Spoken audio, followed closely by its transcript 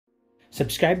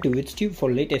Subscribe to Vids Tube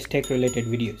for latest tech related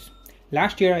videos.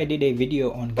 Last year I did a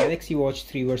video on Galaxy Watch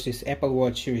 3 versus Apple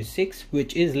Watch Series 6,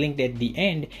 which is linked at the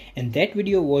end, and that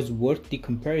video was worth the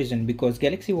comparison because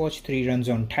Galaxy Watch 3 runs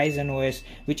on Tizen OS,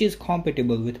 which is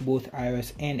compatible with both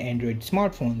iOS and Android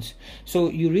smartphones. So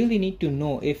you really need to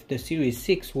know if the Series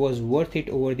 6 was worth it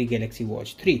over the Galaxy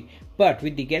Watch 3. But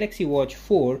with the Galaxy Watch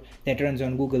 4 that runs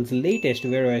on Google's latest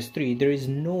Wear OS 3, there is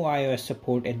no iOS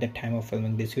support at the time of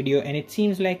filming this video, and it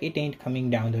seems like it ain't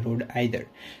coming down the road either.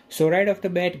 So right off the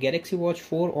bat, Galaxy Watch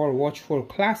 4 or Watch 4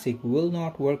 Classic will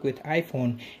not work with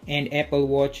iPhone, and Apple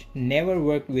Watch never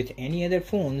worked with any other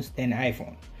phones than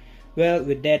iPhone. Well,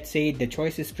 with that said, the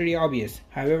choice is pretty obvious.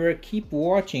 However, keep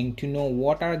watching to know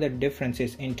what are the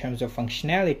differences in terms of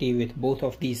functionality with both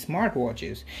of these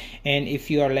smartwatches. And if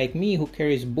you are like me who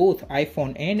carries both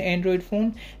iPhone and Android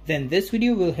phone, then this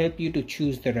video will help you to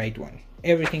choose the right one.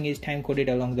 Everything is time coded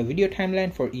along the video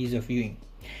timeline for ease of viewing.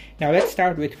 Now let's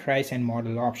start with price and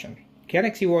model option.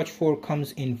 Galaxy Watch 4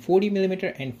 comes in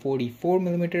 40mm and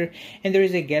 44mm, and there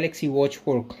is a Galaxy Watch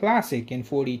 4 Classic in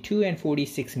 42 and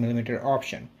 46mm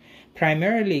option.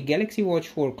 Primarily, Galaxy Watch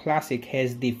 4 Classic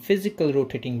has the physical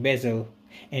rotating bezel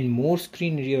and more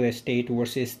screen real estate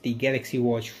versus the Galaxy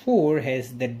Watch 4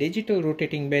 has the digital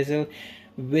rotating bezel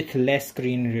with less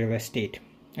screen real estate.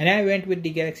 And I went with the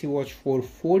Galaxy Watch 4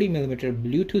 40mm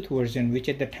Bluetooth version, which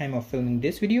at the time of filming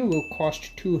this video will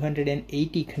cost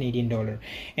 280 Canadian dollar.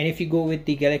 And if you go with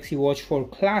the Galaxy Watch 4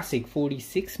 Classic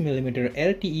 46mm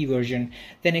LTE version,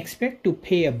 then expect to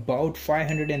pay about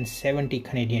 570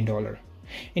 Canadian dollar.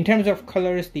 In terms of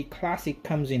colors, the Classic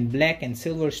comes in black and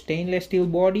silver stainless steel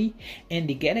body, and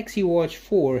the Galaxy Watch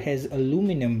 4 has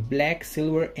aluminum, black,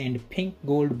 silver and pink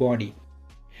gold body.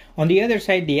 On the other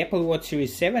side, the Apple Watch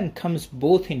Series 7 comes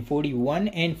both in 41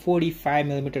 and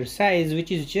 45mm size,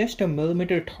 which is just a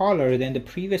millimeter taller than the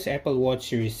previous Apple Watch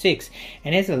Series 6,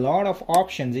 and has a lot of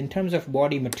options in terms of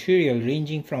body material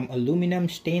ranging from aluminum,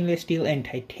 stainless steel and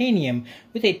titanium,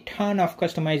 with a ton of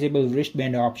customizable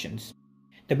wristband options.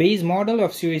 The base model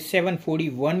of Series 7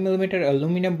 41mm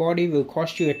aluminum body will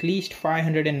cost you at least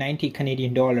 590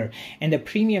 Canadian dollar, and the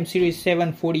premium Series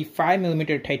 7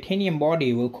 45mm titanium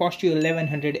body will cost you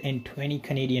 1120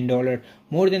 Canadian dollar,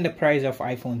 more than the price of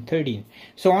iPhone 13.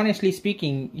 So honestly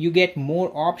speaking, you get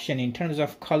more option in terms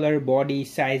of color, body,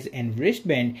 size and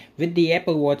wristband with the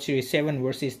Apple Watch Series 7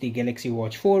 versus the Galaxy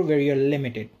Watch 4, where you're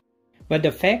limited. But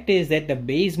the fact is that the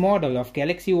base model of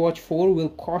Galaxy Watch 4 will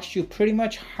cost you pretty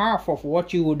much half of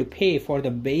what you would pay for the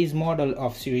base model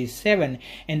of Series 7,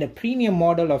 and the premium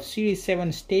model of Series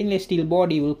 7 stainless steel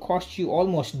body will cost you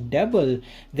almost double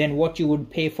than what you would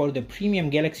pay for the premium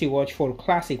Galaxy Watch 4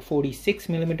 Classic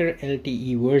 46mm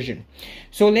LTE version.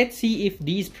 So let's see if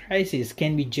these prices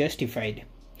can be justified.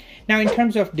 Now in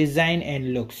terms of design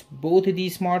and looks, both of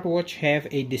these smartwatches have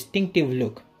a distinctive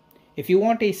look. If you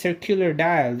want a circular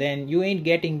dial, then you ain't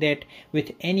getting that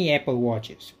with any Apple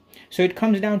Watches. So it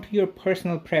comes down to your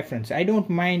personal preference. I don't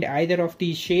mind either of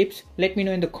these shapes. Let me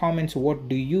know in the comments what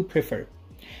do you prefer.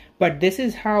 But this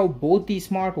is how both these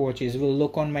smartwatches will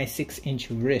look on my 6-inch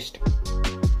wrist.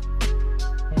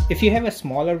 If you have a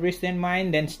smaller wrist than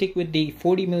mine, then stick with the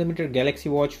 40mm Galaxy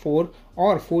Watch 4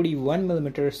 or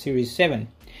 41mm Series 7.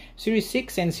 Series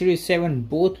 6 and Series 7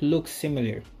 both look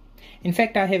similar. In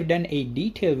fact, I have done a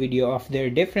detailed video of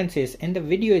their differences, and the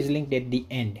video is linked at the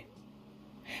end.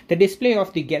 The display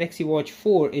of the Galaxy Watch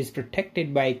 4 is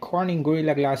protected by Corning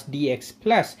Gorilla Glass DX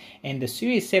Plus, and the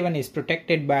Series 7 is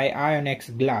protected by ION-X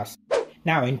Glass.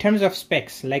 Now in terms of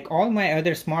specs, like all my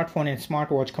other smartphone and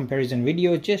smartwatch comparison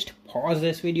videos, just pause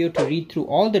this video to read through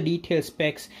all the detailed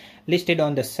specs listed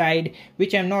on the side,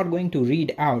 which I'm not going to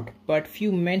read out, but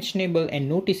few mentionable and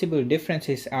noticeable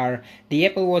differences are: the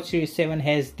Apple Watch Series 7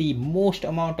 has the most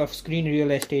amount of screen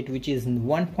real estate, which is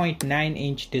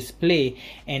 1.9-inch display,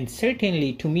 and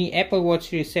certainly to me Apple Watch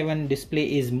Series 7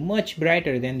 display is much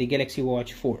brighter than the Galaxy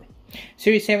Watch 4.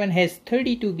 Series 7 has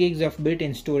 32 gigs of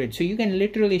built-in storage, so you can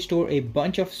literally store a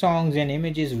bunch of songs and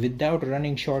images without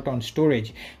running short on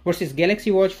storage, versus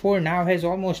Galaxy Watch 4 now has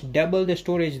almost double the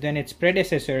storage than its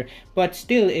predecessor, but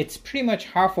still it's pretty much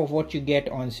half of what you get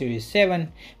on Series 7,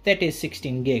 that is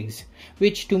 16 gigs,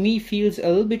 which to me feels a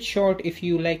little bit short if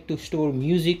you like to store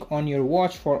music on your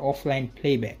watch for offline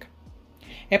playback.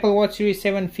 Apple Watch Series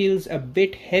 7 feels a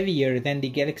bit heavier than the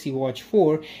Galaxy Watch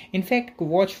 4. In fact,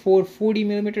 Watch 4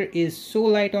 40mm is so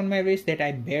light on my wrist that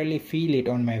I barely feel it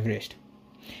on my wrist.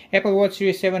 Apple Watch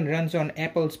Series 7 runs on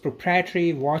Apple's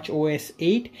proprietary Watch OS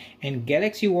 8, and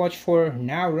Galaxy Watch 4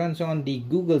 now runs on the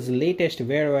Google's latest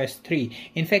Wear OS 3.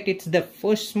 In fact, it's the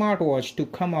first smartwatch to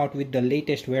come out with the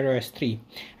latest Wear OS 3.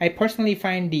 I personally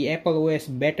find the Apple OS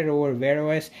better over Wear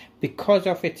OS because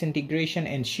of its integration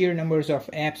and sheer numbers of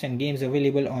apps and games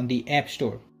available on the App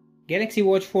Store. Galaxy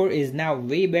Watch 4 is now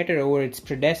way better over its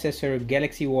predecessor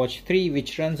Galaxy Watch 3,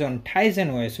 which runs on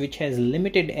Tizen OS, which has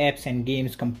limited apps and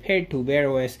games compared to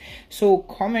Wear OS. So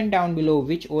comment down below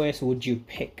which OS would you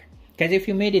pick. Guys, if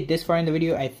you made it this far in the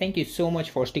video, I thank you so much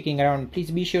for sticking around. Please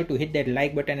be sure to hit that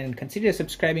like button and consider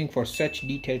subscribing for such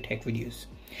detailed tech videos.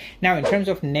 Now, in terms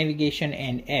of navigation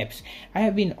and apps, I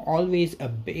have been always a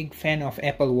big fan of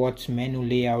Apple Watch menu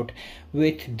layout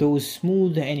with those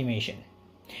smooth animation.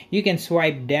 You can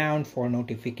swipe down for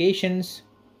notifications,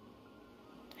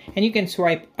 and you can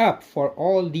swipe up for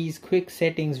all these quick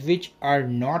settings which are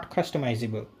not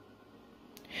customizable.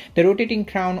 The rotating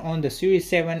crown on the Series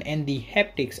 7 and the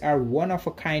haptics are one of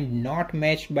a kind, not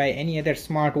matched by any other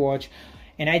smartwatch,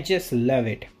 and I just love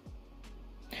it.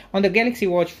 On the Galaxy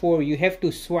Watch 4, you have to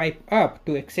swipe up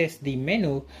to access the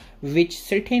menu, which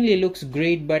certainly looks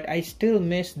great, but I still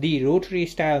miss the rotary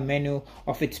style menu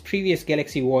of its previous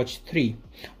Galaxy Watch 3.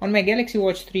 On my Galaxy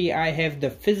Watch 3, I have the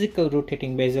physical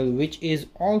rotating bezel, which is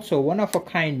also one of a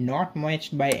kind, not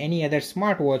matched by any other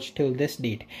smartwatch till this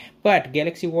date. But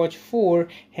Galaxy Watch 4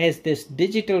 has this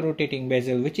digital rotating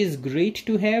bezel, which is great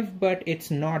to have, but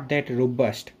it's not that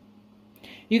robust.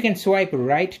 You can swipe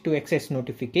right to access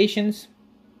notifications,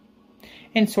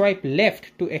 and swipe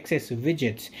left to access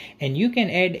widgets, and you can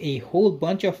add a whole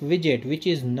bunch of widgets, which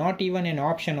is not even an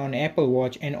option on Apple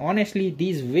Watch. And honestly,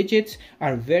 these widgets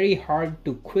are very hard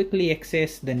to quickly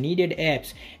access the needed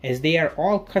apps as they are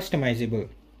all customizable.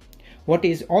 What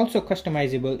is also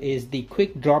customizable is the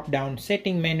quick drop down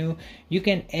setting menu. You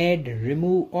can add,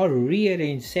 remove or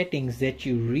rearrange settings that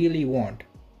you really want.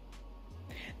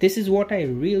 This is what I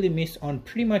really miss on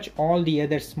pretty much all the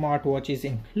other smartwatches,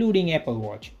 including Apple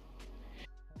Watch.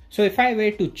 So if I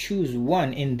were to choose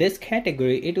one in this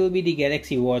category, it will be the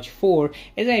Galaxy Watch 4,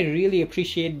 as I really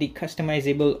appreciate the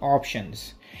customizable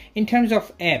options. In terms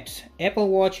of apps, Apple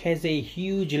Watch has a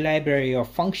huge library of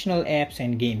functional apps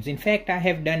and games. In fact, I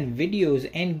have done videos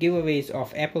and giveaways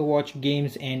of Apple Watch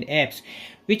games and apps,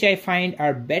 which I find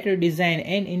are better designed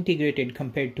and integrated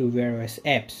compared to Wear OS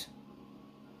apps.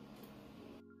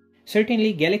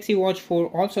 Certainly, Galaxy Watch 4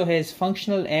 also has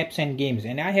functional apps and games,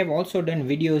 and I have also done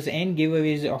videos and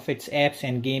giveaways of its apps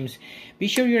and games. Be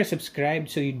sure you are subscribed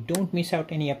so you don't miss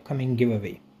out any upcoming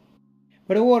giveaway.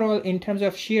 But overall, in terms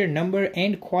of sheer number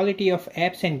and quality of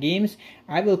apps and games,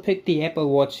 I will pick the Apple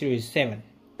Watch Series 7.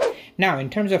 Now, in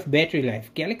terms of battery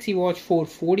life, Galaxy Watch 4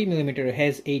 40mm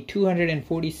has a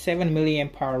 247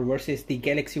 mAh versus the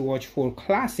Galaxy Watch 4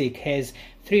 Classic has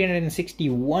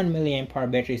 361 mAh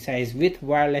battery size with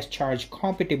wireless charge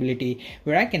compatibility,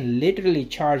 where I can literally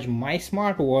charge my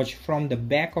smartwatch from the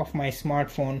back of my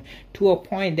smartphone to a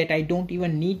point that I don't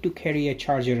even need to carry a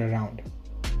charger around.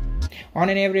 On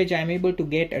an average, I am able to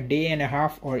get a day and a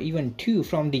half or even two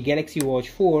from the Galaxy Watch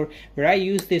 4, where I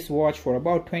use this watch for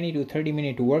about 20 to 30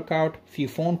 minute workout, few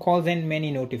phone calls and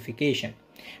many notifications.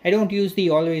 I don't use the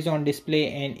always on display,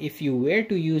 and if you were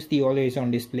to use the always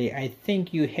on display, I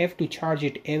think you have to charge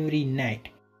it every night.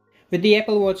 With the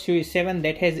Apple Watch Series 7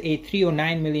 that has a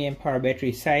 309 mAh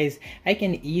battery size, I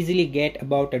can easily get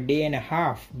about a day and a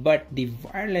half, but the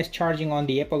wireless charging on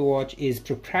the Apple Watch is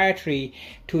proprietary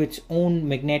to its own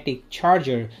magnetic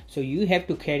charger, so you have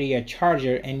to carry a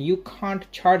charger and you can't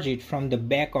charge it from the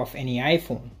back of any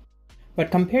iPhone. But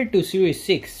compared to Series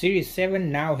 6, Series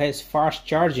 7 now has fast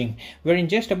charging, where in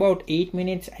just about 8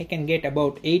 minutes I can get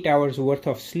about 8 hours worth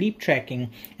of sleep tracking,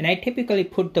 and I typically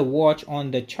put the watch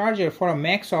on the charger for a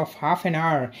max of half an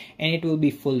hour and it will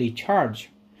be fully charged.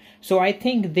 So I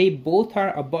think they both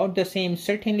are about the same.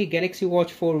 Certainly Galaxy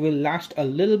Watch 4 will last a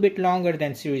little bit longer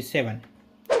than Series 7.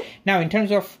 Now, in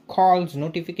terms of calls,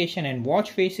 notification and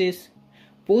watch faces,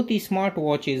 both these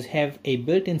smartwatches have a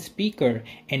built-in speaker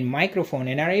and microphone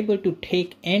and are able to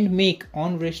take and make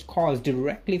on-wrist calls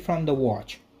directly from the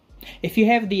watch. If you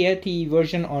have the LTE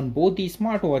version on both these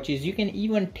smartwatches, you can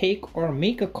even take or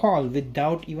make a call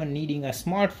without even needing a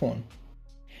smartphone.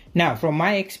 Now, from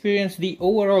my experience, the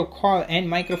overall call and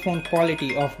microphone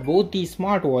quality of both these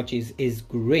smartwatches is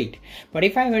great. But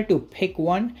if I were to pick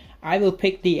one, I will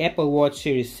pick the Apple Watch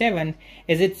Series 7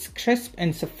 as it's crisp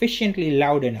and sufficiently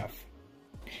loud enough.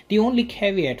 The only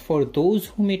caveat for those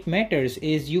whom it matters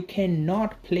is you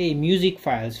cannot play music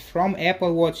files from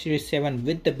Apple Watch Series 7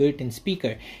 with the built-in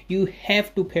speaker. You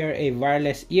have to pair a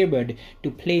wireless earbud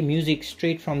to play music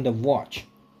straight from the watch.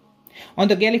 On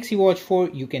the Galaxy Watch 4,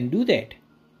 you can do that.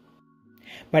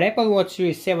 But Apple Watch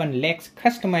Series 7 lacks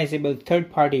customizable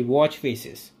third-party watch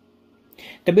faces.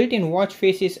 The built-in watch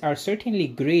faces are certainly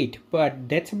great, but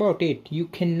that's about it. You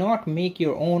cannot make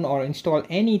your own or install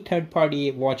any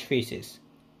third-party watch faces.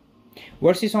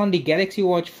 Versus on the Galaxy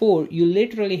Watch 4, you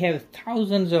literally have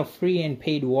thousands of free and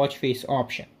paid watch face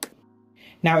options.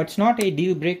 Now, it's not a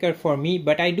deal breaker for me,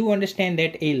 but I do understand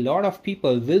that a lot of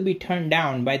people will be turned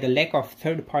down by the lack of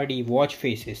third-party watch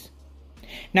faces.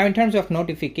 Now, in terms of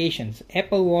notifications,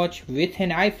 Apple Watch with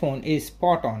an iPhone is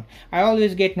spot on. I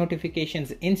always get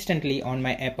notifications instantly on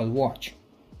my Apple Watch.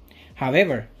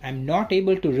 However, I'm not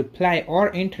able to reply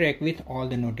or interact with all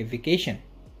the notifications.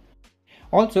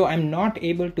 Also, I'm not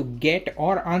able to get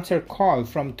or answer calls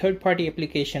from third-party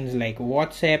applications like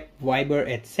WhatsApp, Viber,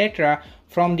 etc.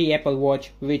 from the Apple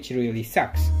Watch, which really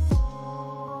sucks.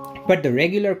 But the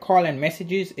regular call and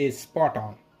messages is spot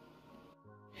on.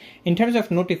 In terms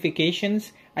of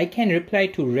notifications, I can reply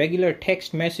to regular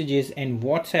text messages and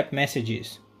WhatsApp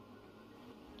messages.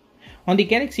 On the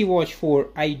Galaxy Watch 4,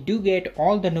 I do get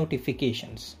all the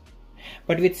notifications.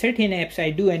 But with certain apps, I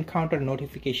do encounter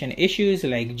notification issues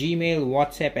like Gmail,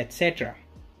 WhatsApp, etc.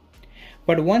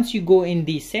 But once you go in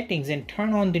the settings and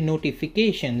turn on the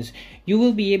notifications, you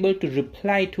will be able to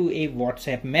reply to a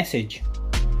WhatsApp message.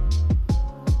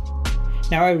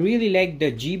 Now, I really like the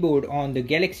Gboard on the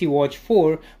Galaxy Watch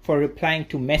 4 for replying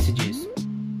to messages.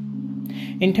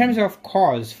 In terms of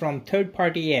calls from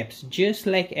third-party apps, just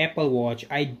like Apple Watch,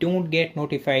 I don't get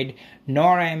notified,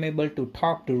 nor I am able to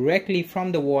talk directly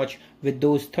from the watch with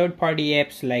those third-party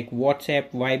apps like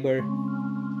WhatsApp, Viber.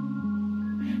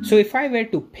 So if I were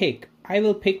to pick, I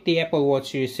will pick the Apple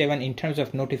Watch Series 7 in terms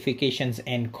of notifications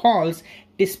and calls,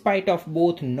 despite of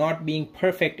both not being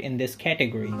perfect in this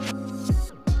category.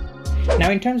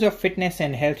 Now, in terms of fitness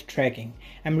and health tracking,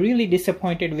 I'm really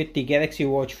disappointed with the Galaxy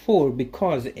Watch 4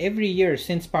 because every year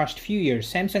since past few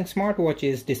years, Samsung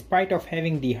smartwatches, despite of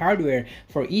having the hardware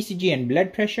for ECG and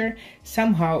blood pressure,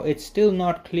 somehow it's still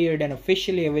not cleared and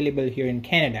officially available here in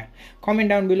Canada. Comment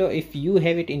down below if you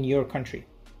have it in your country.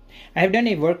 I have done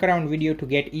a workaround video to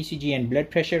get ECG and blood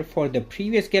pressure for the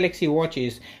previous Galaxy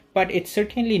watches, but it's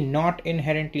certainly not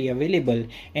inherently available,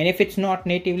 and if it's not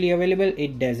natively available,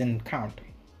 it doesn't count.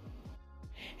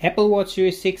 Apple Watch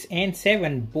Series 6 and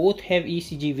 7 both have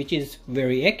ECG, which is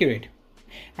very accurate.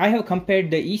 I have compared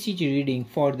the ECG reading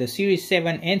for the Series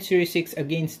 7 and Series 6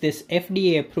 against this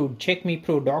FDA approved Check Me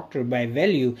Pro Doctor by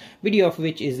Value, video of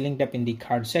which is linked up in the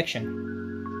card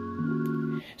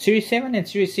section. Series 7 and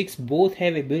Series 6 both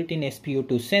have a built-in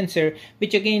SpO2 sensor,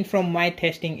 which again from my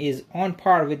testing is on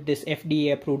par with this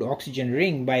FDA approved oxygen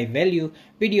ring by Value,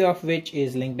 video of which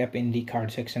is linked up in the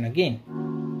card section again.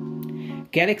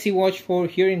 Galaxy Watch 4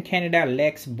 here in Canada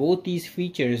lacks both these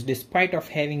features despite of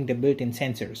having the built-in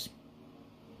sensors.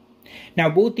 Now,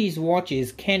 both these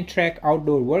watches can track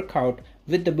outdoor workout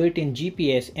with the built-in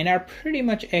GPS and are pretty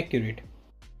much accurate.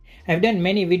 I've done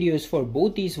many videos for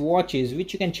both these watches,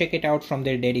 which you can check it out from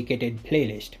their dedicated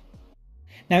playlist.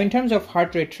 Now, in terms of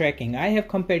heart rate tracking, I have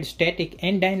compared static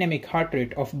and dynamic heart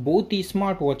rate of both these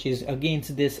smartwatches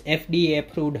against this FDA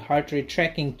approved heart rate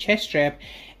tracking chest strap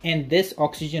and this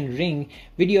oxygen ring.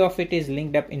 Video of it is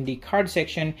linked up in the card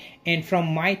section, and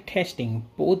from my testing,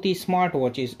 both these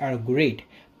smartwatches are great,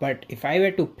 but if I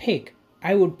were to pick,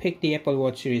 I would pick the Apple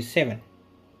Watch Series 7.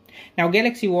 Now,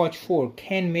 Galaxy Watch 4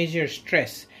 can measure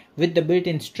stress with the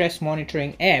built-in stress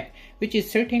monitoring app, which is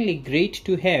certainly great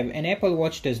to have, and Apple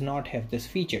Watch does not have this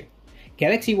feature.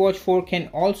 Galaxy Watch 4 can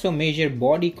also measure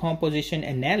body composition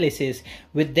analysis.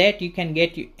 With that, you can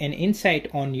get an insight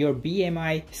on your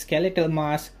BMI, skeletal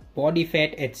mass, body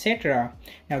fat, etc.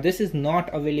 Now, this is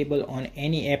not available on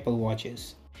any Apple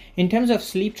Watches. In terms of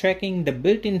sleep tracking, the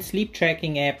built-in sleep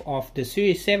tracking app of the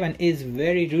Series 7 is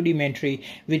very rudimentary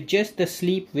with just the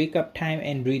sleep, wake up time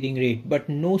and breathing rate, but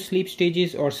no sleep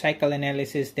stages or cycle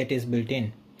analysis that is built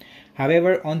in.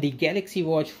 However, on the Galaxy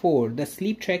Watch 4, the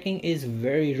sleep tracking is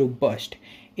very robust.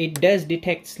 It does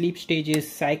detect sleep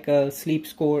stages, cycle, sleep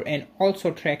score, and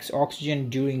also tracks oxygen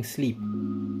during sleep.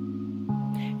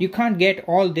 You can't get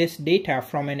all this data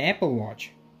from an Apple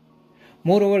Watch.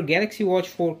 Moreover, Galaxy Watch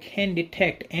 4 can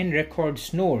detect and record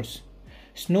snores.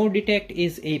 Snore detect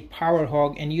is a power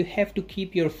hog, and you have to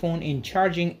keep your phone in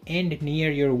charging and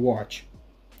near your watch.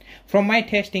 From my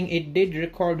testing, it did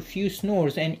record few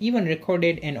snores and even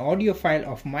recorded an audio file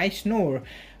of my snore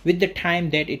with the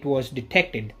time that it was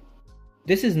detected.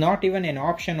 This is not even an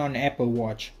option on Apple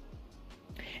Watch.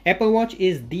 Apple Watch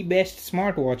is the best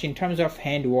smartwatch in terms of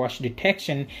hand wash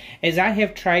detection, as I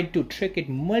have tried to trick it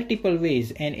multiple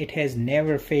ways and it has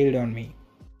never failed on me.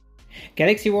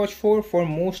 Galaxy Watch 4 for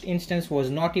most instances was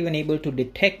not even able to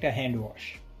detect a hand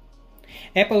wash.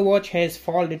 Apple Watch has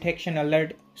fall detection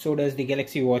alert, so does the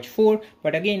Galaxy Watch 4,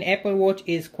 but again Apple Watch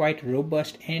is quite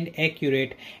robust and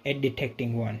accurate at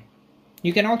detecting one.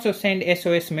 You can also send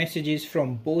SOS messages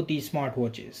from both these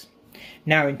smartwatches.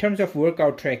 Now in terms of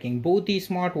workout tracking, both these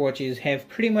smartwatches have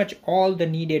pretty much all the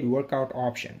needed workout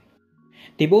options.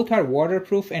 They both are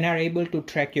waterproof and are able to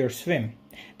track your swim.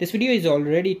 This video is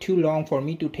already too long for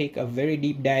me to take a very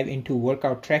deep dive into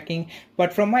workout tracking,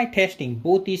 but from my testing,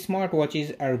 both these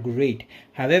smartwatches are great.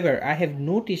 However, I have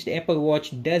noticed Apple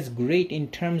Watch does great in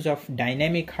terms of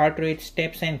dynamic heart rate,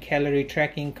 steps and calorie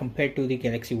tracking compared to the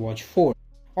Galaxy Watch 4.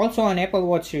 Also on Apple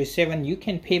Watch Series 7, you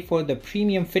can pay for the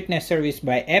premium fitness service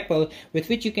by Apple, with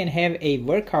which you can have a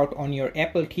workout on your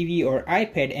Apple TV or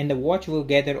iPad and the watch will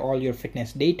gather all your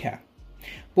fitness data.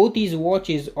 Both these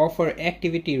watches offer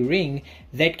activity ring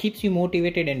that keeps you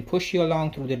motivated and push you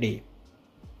along through the day.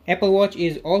 Apple Watch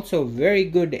is also very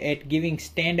good at giving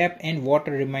stand-up and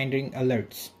water reminding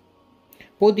alerts.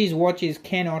 Both these watches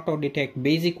can auto-detect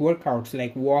basic workouts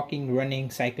like walking, running,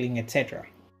 cycling, etc.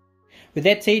 With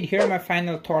that said, here are my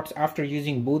final thoughts after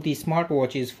using both these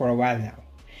smartwatches for a while now.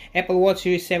 Apple Watch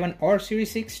Series 7 or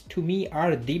Series 6 to me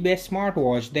are the best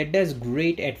smartwatch that does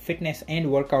great at fitness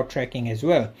and workout tracking as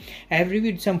well. I have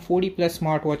reviewed some 40+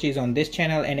 smartwatches on this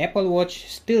channel and Apple Watch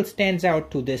still stands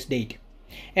out to this date.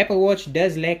 Apple Watch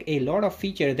does lack a lot of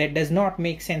features that does not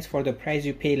make sense for the price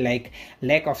you pay, like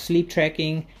lack of sleep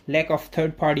tracking, lack of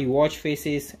third-party watch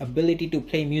faces, ability to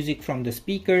play music from the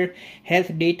speaker,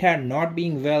 health data not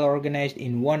being well organized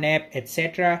in one app,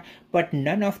 etc. But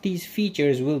none of these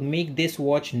features will make this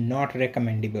watch not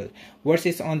recommendable.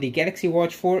 Versus on the Galaxy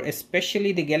Watch 4,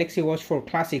 especially the Galaxy Watch 4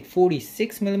 Classic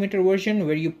 46mm version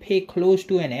where you pay close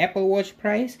to an Apple Watch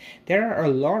price, there are a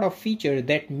lot of features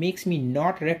that makes me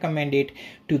not recommend it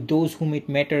to those whom it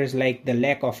matters, like the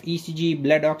lack of ECG,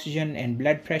 blood oxygen and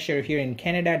blood pressure here in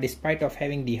Canada despite of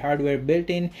having the hardware built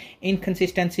in,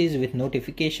 inconsistencies with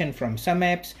notification from some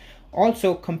apps.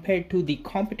 Also, compared to the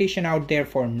competition out there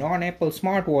for non-Apple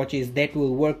smartwatches that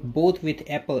will work both with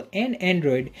Apple and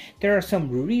Android, there are some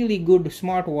really good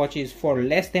smartwatches for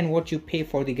less than what you pay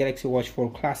for the Galaxy Watch 4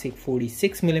 Classic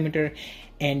 46mm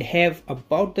and have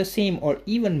about the same or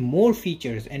even more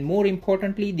features, and more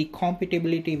importantly the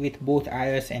compatibility with both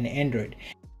iOS and Android.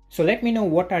 So let me know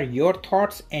what are your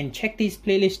thoughts and check this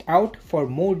playlist out for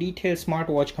more detailed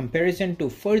smartwatch comparison to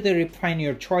further refine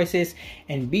your choices,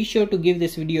 and be sure to give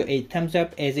this video a thumbs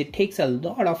up as it takes a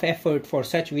lot of effort for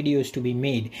such videos to be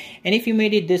made. And if you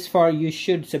made it this far, you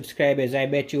should subscribe as I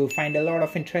bet you will find a lot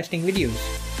of interesting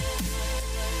videos.